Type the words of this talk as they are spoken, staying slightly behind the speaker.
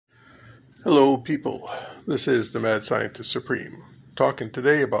Hello, people. This is the Mad Scientist Supreme, talking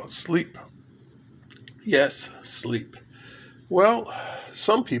today about sleep. Yes, sleep. Well,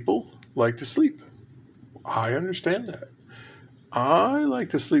 some people like to sleep. I understand that. I like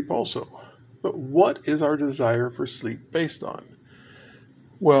to sleep also. But what is our desire for sleep based on?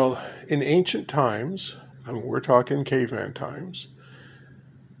 Well, in ancient times, we're talking caveman times,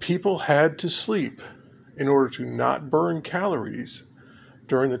 people had to sleep in order to not burn calories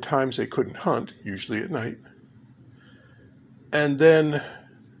during the times they couldn't hunt, usually at night. And then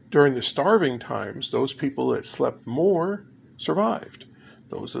during the starving times, those people that slept more survived.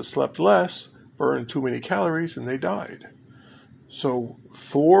 Those that slept less burned too many calories and they died. So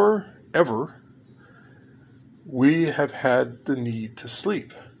forever, we have had the need to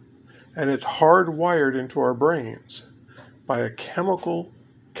sleep. And it's hardwired into our brains by a chemical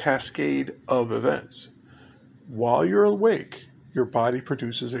cascade of events. While you're awake, your body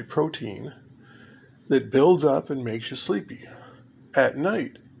produces a protein that builds up and makes you sleepy. At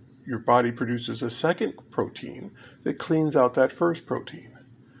night, your body produces a second protein that cleans out that first protein.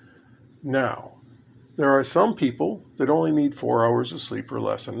 Now, there are some people that only need 4 hours of sleep or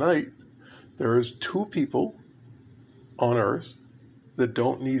less a night. There is 2 people on Earth that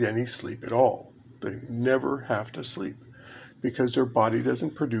don't need any sleep at all. They never have to sleep because their body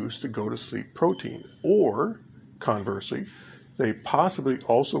doesn't produce the go-to-sleep protein. Or, conversely, they possibly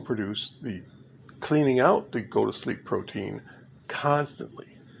also produce the cleaning out the go-to-sleep protein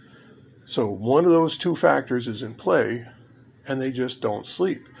constantly. So one of those 2 factors is in play, and they just don't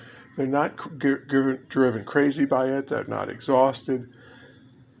sleep. They're not driven crazy by it. They're not exhausted,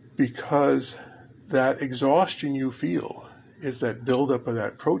 because that exhaustion you feel is that buildup of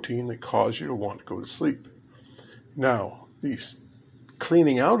that protein that causes you to want to go to sleep. Now, the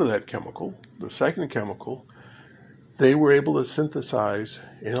cleaning out of that chemical, the second chemical, they were able to synthesize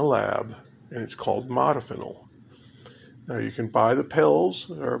in a lab, and it's called modifinil. Now, you can buy the pills.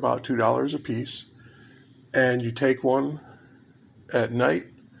 They're about $2 a piece, and you take one at night,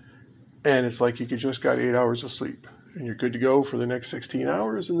 and it's like you just got 8 hours of sleep, and you're good to go for the next 16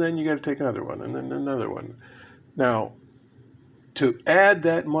 hours, and then you got to take another one, and then another one. Now, to add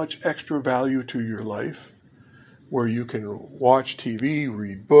that much extra value to your life, where you can watch TV,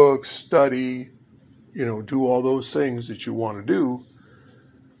 read books, study, do all those things that you want to do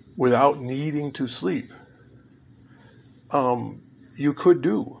without needing to sleep, you could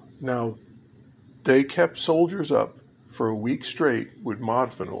do. Now, they kept soldiers up for a week straight with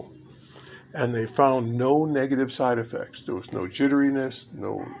modifinil, and they found no negative side effects. There was no jitteriness,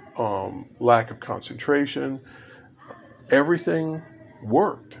 no lack of concentration. Everything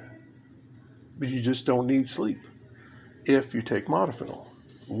worked, but you just don't need sleep if you take modifinil.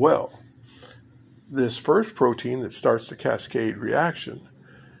 Well, this first protein that starts the cascade reaction,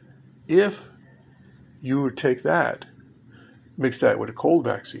 if you would take that, mix that with a cold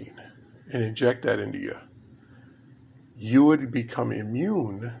vaccine, and inject that into you, you would become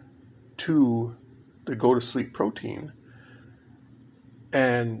immune to the go-to-sleep protein,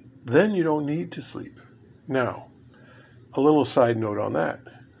 and then you don't need to sleep. Now, a little side note on that.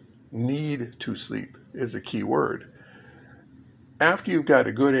 Need to sleep is a key word. After you've got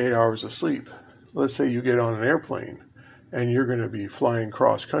a good 8 hours of sleep, let's say you get on an airplane and you're going to be flying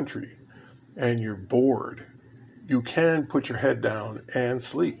cross country and you're bored, you can put your head down and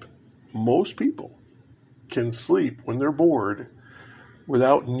sleep. Most people can sleep when they're bored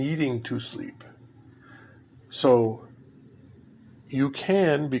without needing to sleep. So you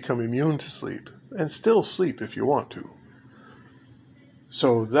can become immune to sleep and still sleep if you want to.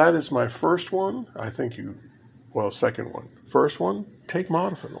 So that is my first one. Second one. First one, take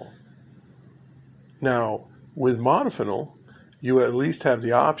modifinil. Now, with modifinil, you at least have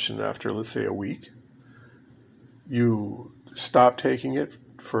the option after, let's say, a week. You stop taking it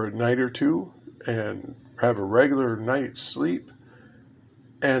for a night or two and have a regular night's sleep,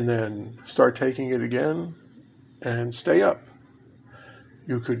 and then start taking it again and stay up.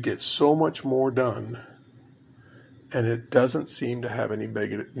 You could get so much more done, and it doesn't seem to have any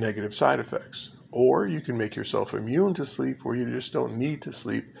negative side effects. Or you can make yourself immune to sleep where you just don't need to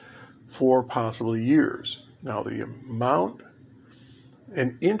sleep for possibly years. Now,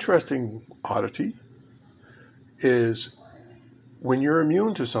 an interesting oddity is when you're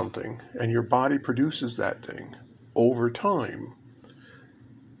immune to something and your body produces that thing, over time,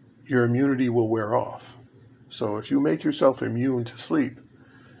 your immunity will wear off. So if you make yourself immune to sleep,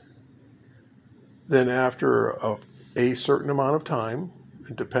 then after a certain amount of time,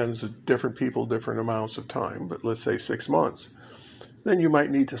 it depends on different people, different amounts of time, but let's say 6 months, then you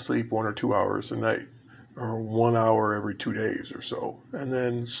might need to sleep 1 or 2 hours a night. or 1 hour every 2 days or so. And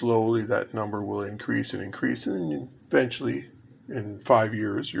then slowly that number will increase and increase, and eventually in 5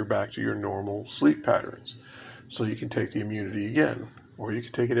 years you're back to your normal sleep patterns. So you can take the immunity again, or you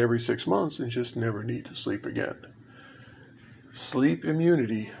can take it every 6 months and just never need to sleep again. Sleep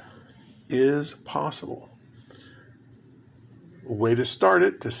immunity is possible. A way to start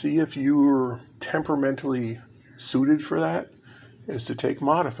it, to see if you're temperamentally suited for that, is to take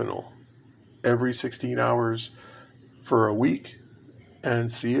modifinil every 16 hours for a week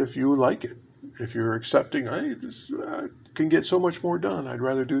and see if you like it. If you're accepting, I can get so much more done, I'd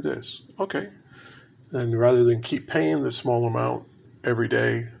rather do this. Okay. Then rather than keep paying the small amount every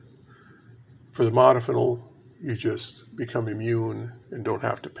day for the modifinil, you just become immune and don't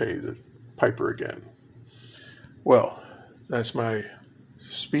have to pay the piper again. Well, that's my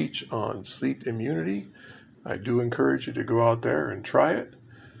speech on sleep immunity. I do encourage you to go out there and try it.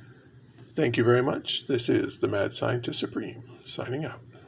 Thank you very much. This is the Mad Scientist Supreme, signing out.